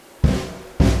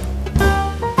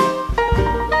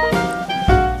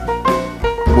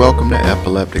Welcome to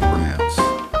Epileptic Rants.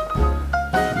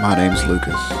 My name's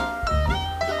Lucas.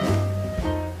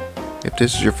 If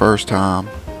this is your first time,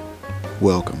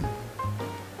 welcome.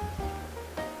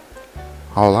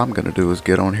 All I'm going to do is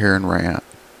get on here and rant.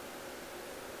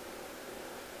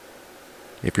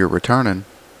 If you're returning,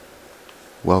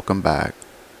 welcome back.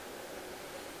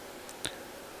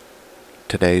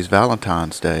 Today's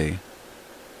Valentine's Day.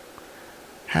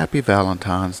 Happy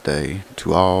Valentine's Day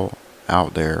to all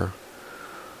out there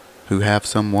who have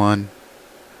someone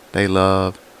they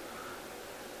love,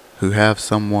 who have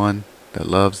someone that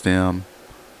loves them,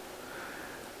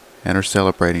 and are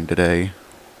celebrating today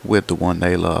with the one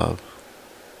they love.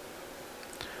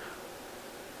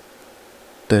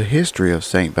 The history of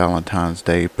St. Valentine's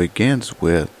Day begins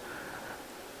with,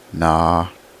 nah,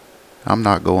 I'm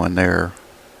not going there.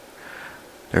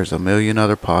 There's a million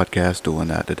other podcasts doing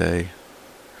that today.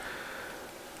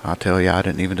 I'll tell you, I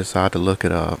didn't even decide to look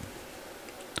it up.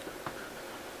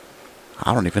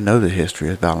 I don't even know the history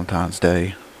of Valentine's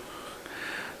Day.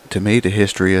 To me, the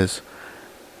history is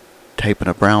taping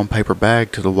a brown paper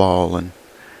bag to the wall and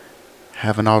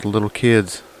having all the little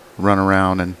kids run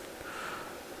around and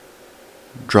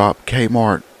drop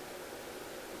Kmart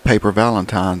paper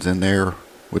Valentines in there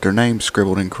with their names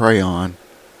scribbled in crayon.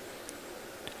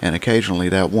 And occasionally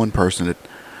that one person that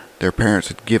their parents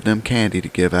would give them candy to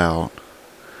give out.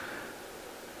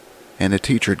 And the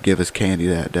teacher would give us candy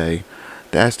that day.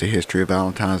 That's the history of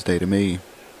Valentine's Day to me.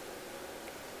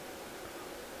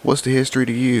 What's the history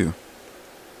to you?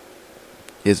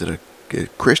 Is it a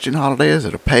Christian holiday? Is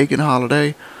it a pagan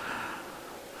holiday?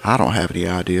 I don't have any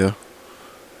idea.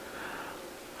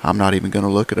 I'm not even going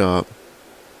to look it up.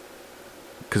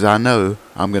 Because I know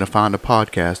I'm going to find a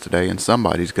podcast today and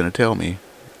somebody's going to tell me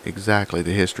exactly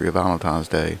the history of Valentine's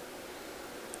Day.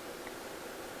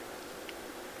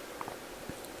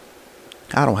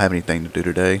 I don't have anything to do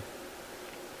today.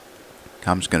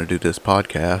 I'm just going to do this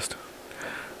podcast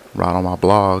right on my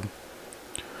blog.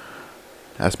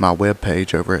 That's my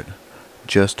webpage over at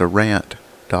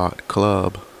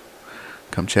justarant.club.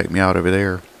 Come check me out over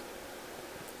there.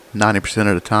 90%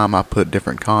 of the time I put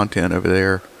different content over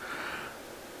there.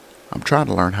 I'm trying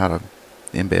to learn how to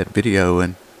embed video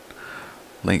and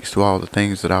links to all the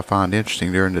things that I find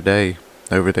interesting during the day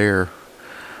over there.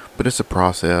 But it's a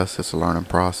process. It's a learning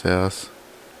process.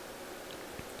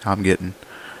 I'm getting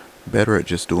better at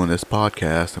just doing this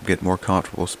podcast. I'm getting more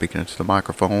comfortable speaking into the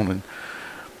microphone and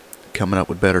coming up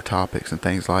with better topics and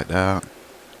things like that.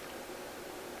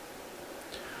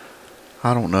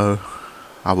 I don't know.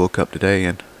 I woke up today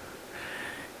and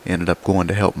ended up going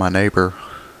to help my neighbor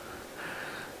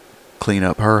clean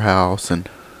up her house and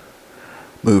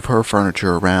move her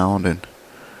furniture around and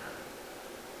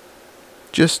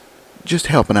just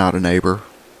helping out a neighbor.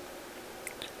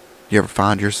 You ever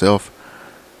find yourself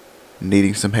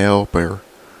needing some help or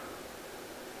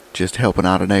just helping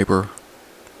out a neighbor?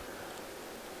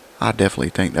 I definitely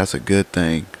think that's a good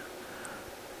thing.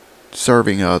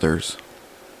 Serving others.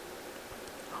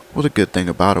 Well, the good thing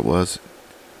about it was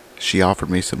she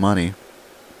offered me some money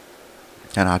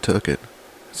and I took it.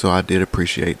 So I did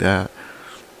appreciate that.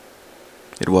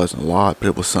 It wasn't a lot, but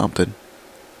it was something.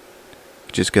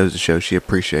 It just goes to show she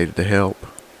appreciated the help.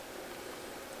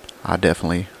 I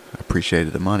definitely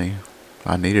appreciated the money.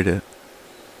 I needed it.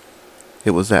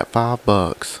 It was that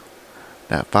 $5.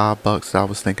 That $5 that I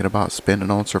was thinking about spending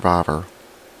on Survivor.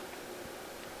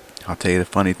 I'll tell you, the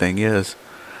funny thing is,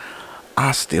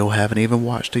 I still haven't even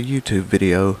watched a YouTube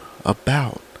video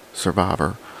about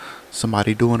Survivor.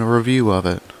 Somebody doing a review of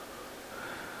it.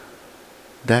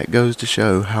 That goes to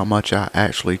show how much I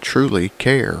actually truly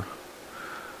care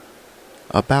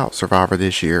about Survivor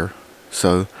this year.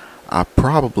 So I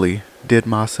probably did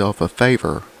myself a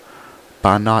favor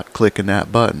by not clicking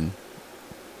that button.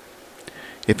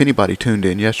 If anybody tuned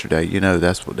in yesterday, you know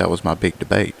that was my big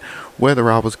debate.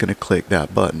 Whether I was going to click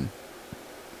that button.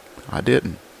 I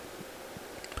didn't.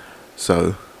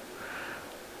 So,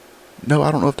 no, I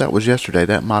don't know if that was yesterday.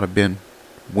 That might have been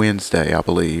Wednesday, I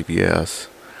believe. Yes.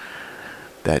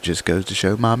 That just goes to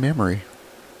show my memory.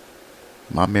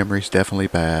 My memory's definitely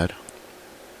bad.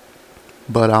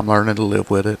 But I'm learning to live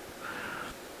with it.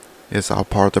 It's all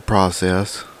part of the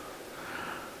process.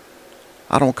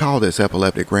 I don't call this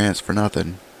epileptic rants for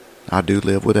nothing. I do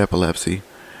live with epilepsy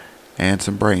and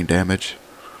some brain damage.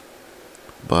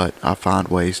 But I find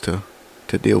ways to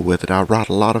deal with it. I write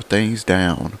a lot of things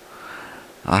down.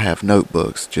 I have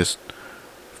notebooks just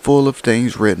full of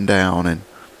things written down, and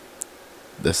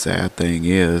the sad thing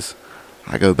is,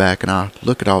 I go back and I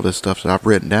look at all this stuff that I've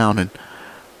written down and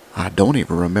I don't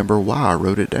even remember why I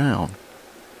wrote it down.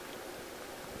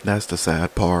 That's the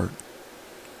sad part.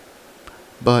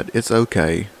 But it's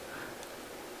okay.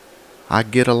 I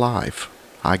get a life.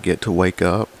 I get to wake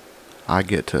up. I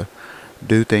get to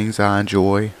do things I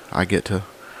enjoy. I get to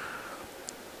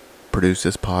produce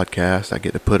this podcast. I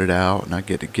get to put it out, and I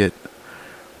get to get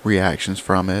reactions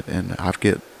from it, and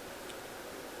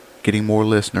getting more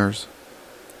listeners.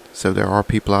 So there are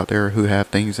people out there who have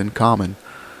things in common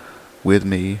with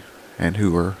me and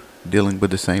who are dealing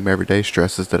with the same everyday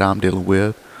stresses that I'm dealing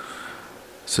with.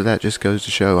 So that just goes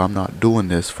to show I'm not doing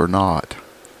this for naught.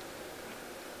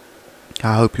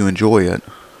 I hope you enjoy it,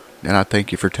 and I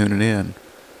thank you for tuning in.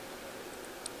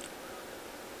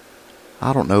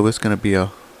 I don't know, it's going to be I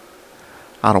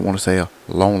don't want to say a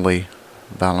lonely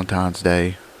Valentine's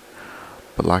Day,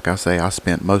 but like I say, I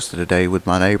spent most of the day with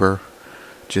my neighbor,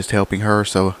 just helping her,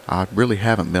 so I really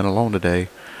haven't been alone today,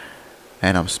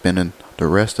 and I'm spending the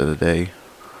rest of the day,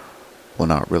 well,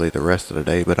 not really the rest of the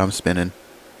day, but I'm spending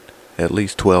at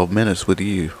least 12 minutes with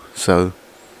you, so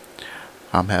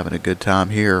I'm having a good time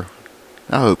here.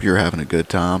 I hope you're having a good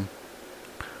time.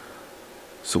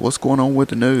 So what's going on with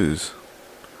the news?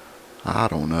 I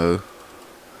don't know.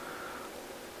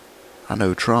 I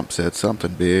know Trump said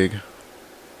something big.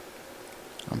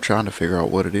 I'm trying to figure out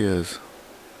what it is.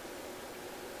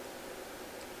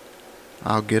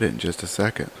 I'll get it in just a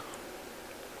second.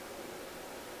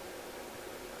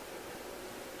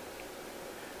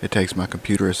 It takes my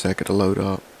computer a second to load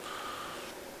up.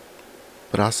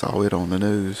 But I saw it on the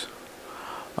news.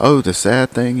 Oh, the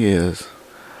sad thing is,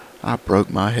 I broke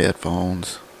my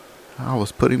headphones. I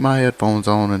was putting my headphones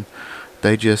on and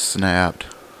they just snapped.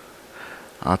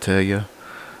 I'll tell you,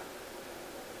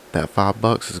 that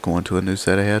 $5 is going to a new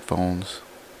set of headphones.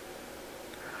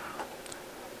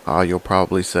 You'll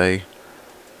probably say,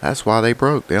 that's why they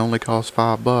broke. They only cost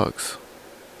 $5.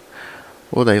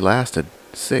 Well, they lasted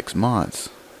 6 months,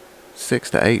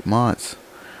 6 to 8 months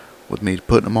with me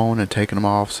putting them on and taking them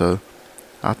off. So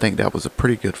I think that was a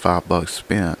pretty good $5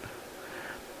 spent.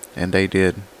 And they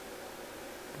did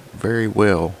very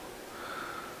well.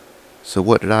 So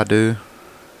what did I do?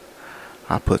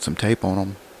 I put some tape on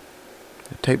them.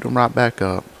 I taped them right back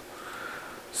up.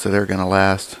 So they're going to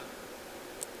last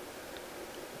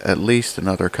at least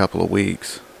another couple of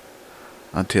weeks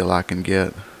until I can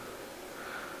get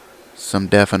some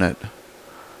definite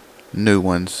new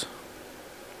ones.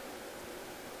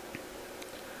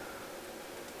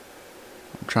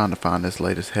 I'm trying to find this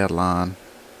latest headline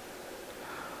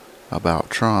about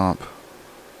Trump.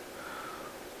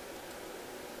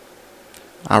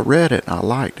 I read it and I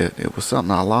liked it. It was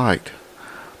something I liked,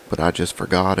 but I just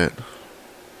forgot it.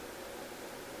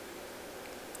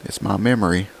 It's my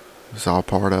memory. It's all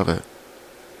part of it.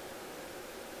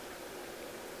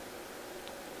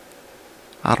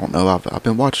 I don't know. I've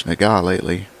been watching a guy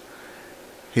lately.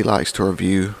 He likes to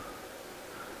review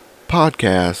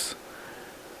podcasts,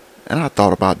 and I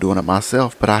thought about doing it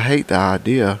myself, but I hate the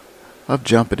idea of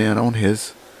jumping in on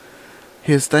his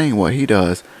thing. What he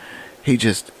does,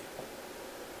 he's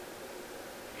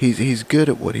good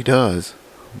at what he does,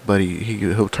 but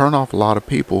he'll turn off a lot of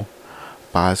people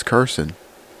by his cursing,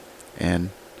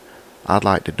 and I'd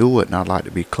like to do it, and I'd like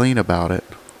to be clean about it,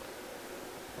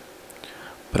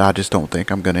 but I just don't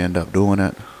think I'm going to end up doing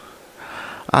it.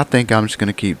 I think I'm just going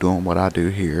to keep doing what I do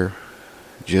here,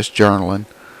 just journaling,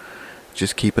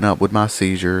 just keeping up with my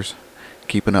seizures,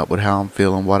 keeping up with how I'm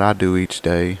feeling, what I do each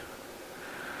day.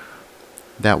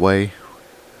 That way,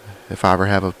 if I ever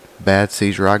have a bad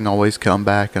seizure, I can always come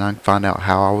back and I can find out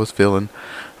how I was feeling.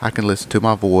 I can listen to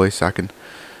my voice. I can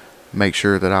make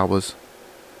sure that I was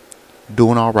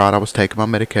doing all right. I was taking my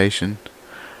medication.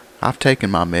 I've taken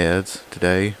my meds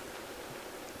today.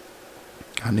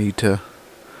 I need to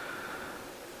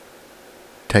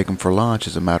take them for lunch,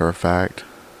 as a matter of fact.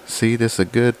 See, this is a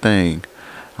good thing.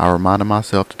 I reminded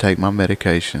myself to take my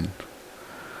medication.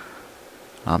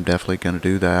 I'm definitely going to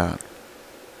do that.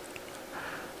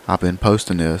 I've been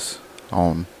posting this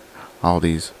on all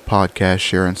these podcast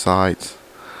sharing sites,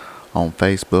 on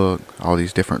Facebook, all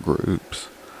these different groups.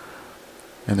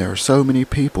 And there are so many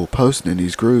people posting in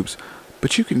these groups,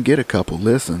 but you can get a couple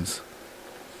listens.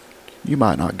 You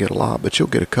might not get a lot, but you'll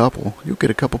get a couple. You'll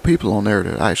get a couple people on there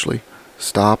that actually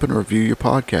stop and review your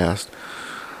podcast.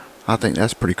 I think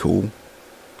that's pretty cool.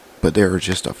 But there is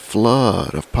just a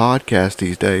flood of podcasts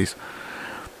these days.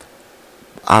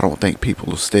 I don't think people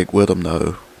will stick with them,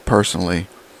 though, personally.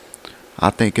 I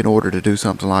think in order to do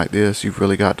something like this, you've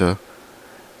really got to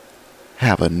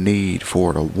have a need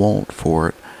for it, a want for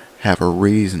it, have a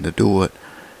reason to do it,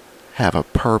 have a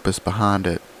purpose behind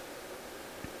it.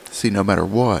 See, no matter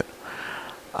what,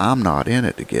 I'm not in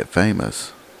it to get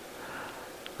famous.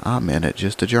 I'm in it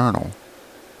just to journal.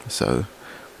 So,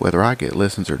 whether I get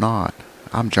listens or not,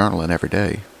 I'm journaling every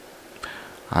day.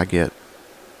 I get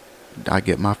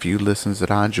my few listens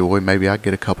that I enjoy. Maybe I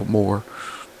get a couple more.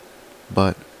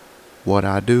 But what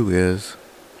I do is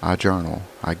I journal.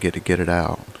 I get to get it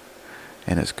out.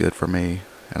 And it's good for me.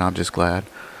 And I'm just glad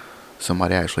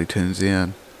somebody actually tunes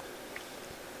in.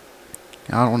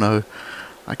 I don't know.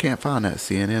 I can't find that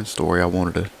CNN story I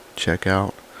wanted to check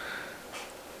out.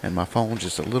 And my phone's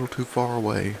just a little too far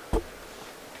away.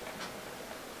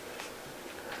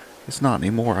 It's not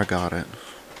anymore. I got it.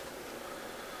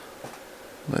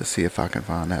 Let's see if I can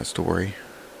find that story.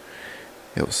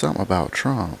 It was something about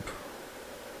Trump.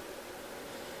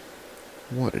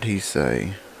 What did he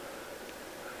say?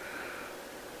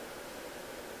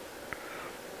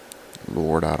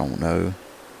 Lord, I don't know.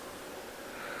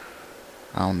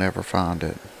 I'll never find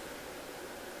it.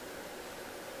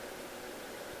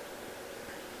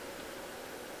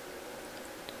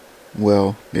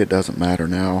 Well, it doesn't matter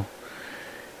now.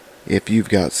 If you've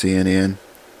got CNN,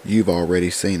 you've already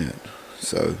seen it.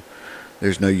 So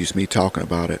there's no use me talking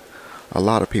about it. A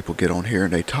lot of people get on here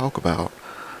and they talk about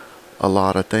a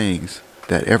lot of things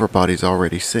that everybody's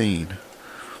already seen.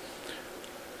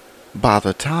 By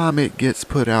the time it gets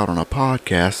put out on a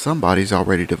podcast, somebody's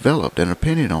already developed an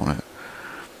opinion on it.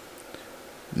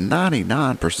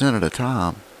 99% of the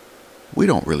time, we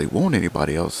don't really want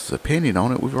anybody else's opinion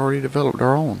on it. We've already developed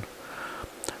our own.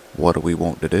 What do we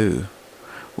want to do?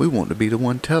 We want to be the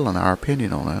one telling our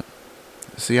opinion on it.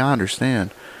 See, I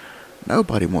understand.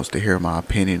 Nobody wants to hear my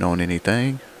opinion on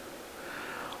anything.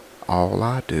 All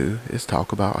I do is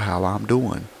talk about how I'm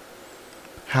doing,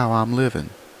 how I'm living,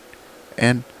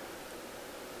 and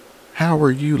how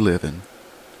are you living?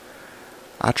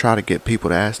 I try to get people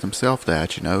to ask themselves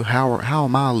that, how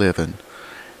am I living?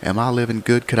 Am I living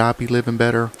good? Could I be living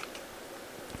better?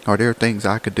 Are there things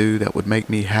I could do that would make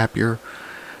me happier,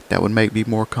 that would make me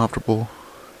more comfortable?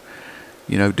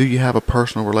 Do you have a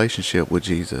personal relationship with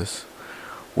Jesus?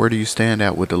 Where do you stand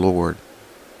at with the Lord?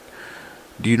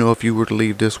 Do you know if you were to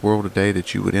leave this world today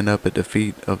that you would end up at the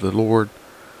feet of the Lord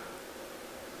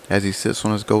as he sits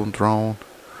on his golden throne?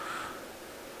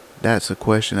 That's a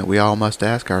question that we all must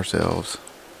ask ourselves.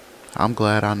 I'm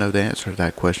glad I know the answer to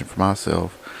that question for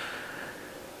myself.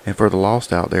 And for the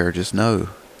lost out there, just know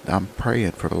I'm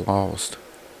praying for the lost.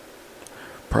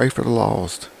 Pray for the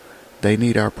lost. They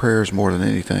need our prayers more than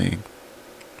anything.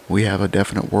 We have a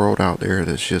definite world out there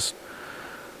that's just,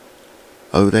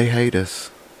 they hate us.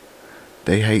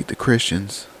 They hate the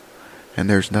Christians. And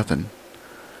there's nothing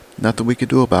we can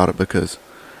do about it, because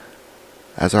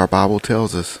as our Bible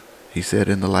tells us, he said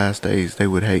in the last days they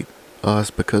would hate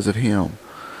us because of him.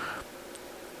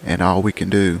 And all we can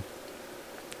do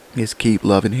is keep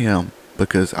loving him,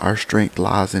 because our strength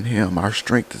lies in him. Our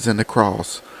strength is in the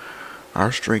cross.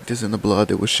 Our strength is in the blood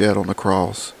that was shed on the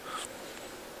cross.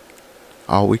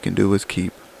 All we can do is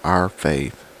keep our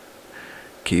faith,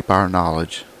 keep our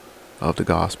knowledge of the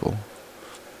gospel.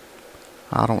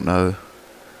 I don't know.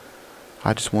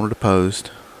 I just wanted to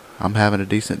post. I'm having a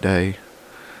decent day.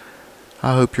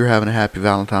 I hope you're having a happy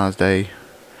Valentine's Day.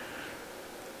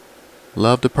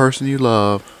 Love the person you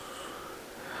love.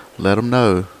 Let them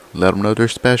know. Let them know they're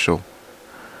special.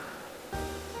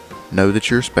 Know that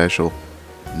you're special.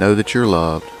 Know that you're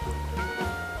loved.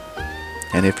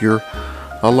 And if you're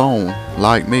alone,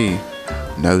 like me,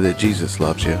 know that Jesus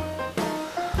loves you.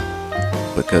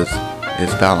 Because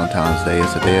it's Valentine's Day.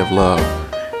 It's a day of love.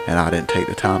 And I didn't take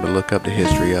the time to look up the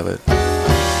history of it.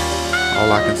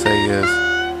 All I can say is,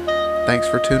 thanks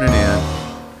for tuning in.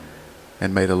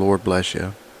 And may the Lord bless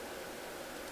you.